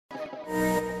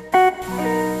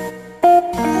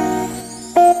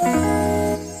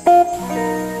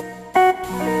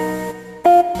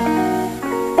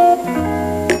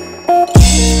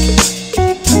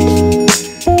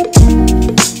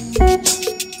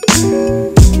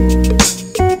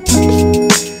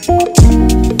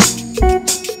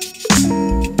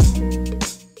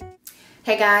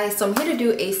guys, so I'm here to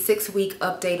do a 6-week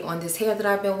update on this hair that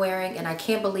I've been wearing, and I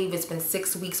can't believe it's been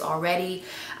 6 weeks already.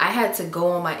 I had to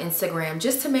go on my Instagram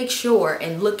just to make sure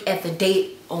and look at the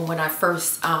date on when I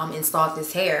first installed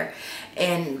this hair,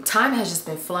 and time has just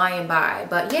been flying by.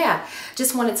 But yeah,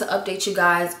 just wanted to update you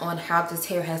guys on how this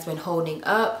hair has been holding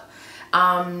up.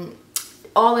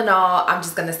 All in all, I'm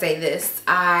just gonna say this: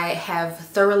 I have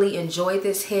thoroughly enjoyed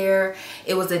this hair.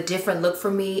 It was a different look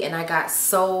for me, and I got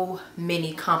so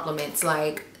many compliments.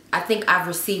 Like, I think I've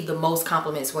received the most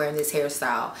compliments wearing this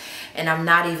hairstyle, and I'm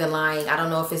not even lying. I don't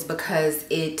know if it's because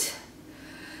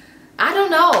I don't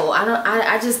know.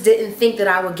 I just didn't think that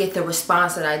I would get the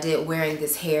response that I did wearing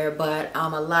this hair, but a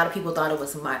lot of people thought it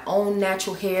was my own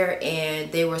natural hair, and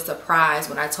they were surprised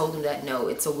when I told them that no,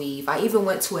 it's a weave. I even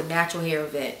went to a natural hair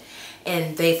event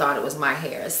and they thought it was my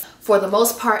hairs. For the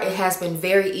most part, it has been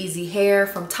very easy hair.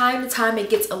 From time to time, it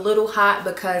gets a little hot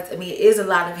because, I mean, it is a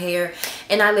lot of hair,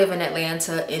 and I live in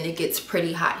Atlanta and it gets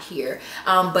pretty hot here.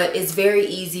 But it's very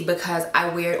easy because I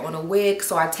wear it on a wig,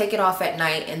 so I take it off at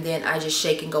night and then I just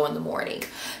shake and go in the morning.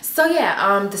 So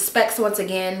yeah, the specs, once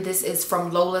again, this is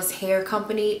from Lola's hair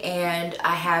company, and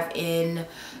I have in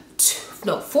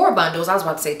 4 bundles. I was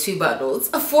about to say 2 bundles.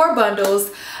 4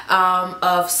 bundles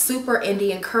of super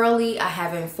Indian curly. I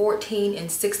have in 14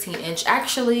 and 16 inch.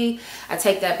 Actually, I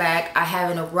take that back. I have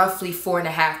in a roughly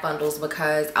 4.5 bundles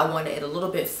because I wanted it a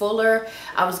little bit fuller.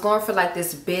 I was going for like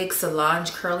this big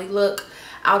Solange curly look.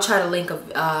 I'll try to link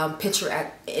a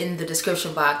picture in the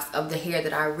description box of the hair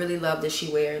that I really love that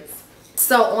she wears.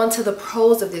 So on to the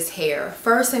pros of this hair.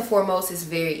 First and foremost, it's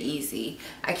very easy.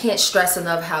 I can't stress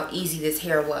enough how easy this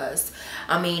hair was.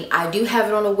 I mean, I do have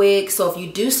it on a wig, so if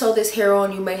you do sew this hair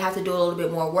on, you may have to do a little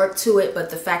bit more work to it, but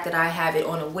the fact that I have it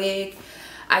on a wig,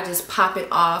 I just pop it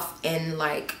off and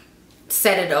like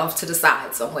set it off to the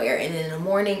side somewhere, and then in the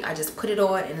morning I just put it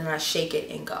on and then I shake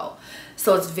it and go.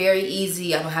 So it's very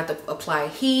easy. I don't have to apply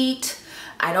heat.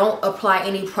 I don't apply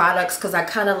any products because I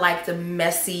kind of like the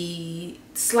messy,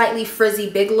 slightly frizzy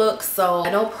big look. So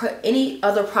I don't put any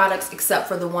other products except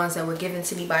for the ones that were given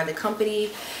to me by the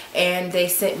company. And they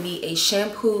sent me a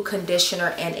shampoo,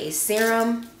 conditioner, and a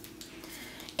serum.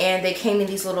 And they came in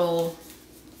these little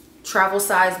travel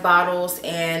size bottles,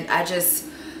 and I just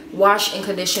wash and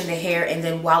condition the hair, and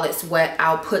then while it's wet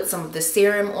I'll put some of the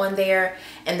serum on there,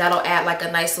 and that'll add like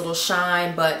a nice little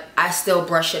shine, but I still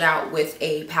brush it out with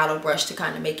a paddle brush to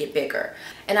kind of make it bigger.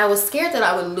 And I was scared that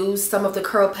I would lose some of the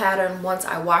curl pattern once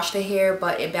I washed the hair,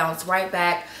 but it bounced right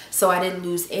back, so I didn't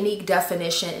lose any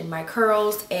definition in my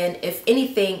curls. And if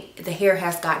anything, the hair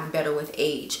has gotten better with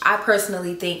age. I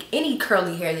personally think any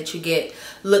curly hair that you get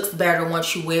looks better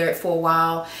once you wear it for a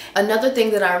while. Another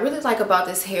thing that I really like about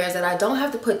this hair is that I don't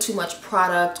have to put too much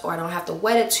product, or I don't have to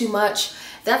wet it too much.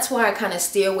 That's why I kind of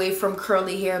steer away from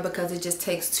curly hair, because it just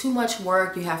takes too much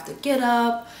work. You have to get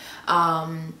up,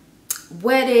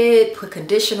 wet it, put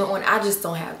conditioner on. I just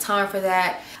don't have time for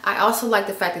that. I also like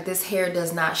the fact that this hair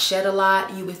does not shed a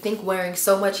lot. You would think wearing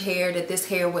so much hair that this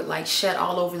hair would like shed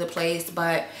all over the place,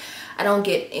 but I don't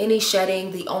get any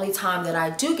shedding. The only time that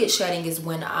I do get shedding is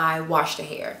when I wash the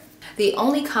hair. The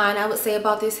only con I would say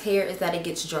about this hair is that it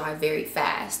gets dry very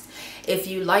fast. If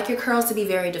you like your curls to be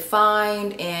very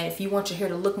defined, and if you want your hair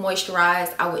to look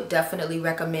moisturized, I would definitely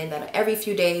recommend that every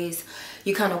few days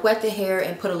you kind of wet the hair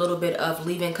and put a little bit of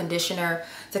leave-in conditioner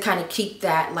to kind of keep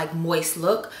that like moist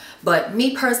look. But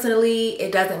me personally,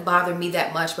 it doesn't bother me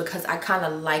that much because I kind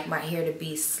of like my hair to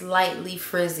be slightly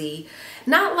frizzy.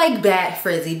 Not like bad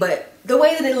frizzy, but the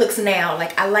way that it looks now,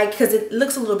 like I like, because it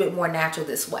looks a little bit more natural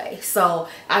this way. So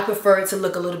I prefer it to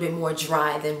look a little bit more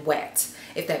dry than wet,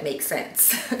 if that makes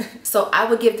sense. So I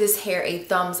would give this hair a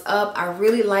thumbs up. I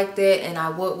really liked it, and I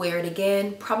would wear it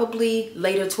again, probably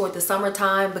later toward the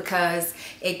summertime, because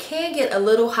it can get a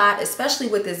little hot, especially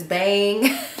with this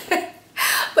bang.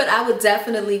 But I would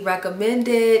definitely recommend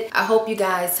it. I hope you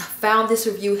guys found this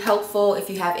review helpful. If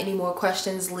you have any more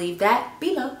questions, leave that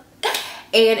below.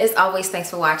 And as always, thanks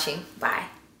for watching. Bye.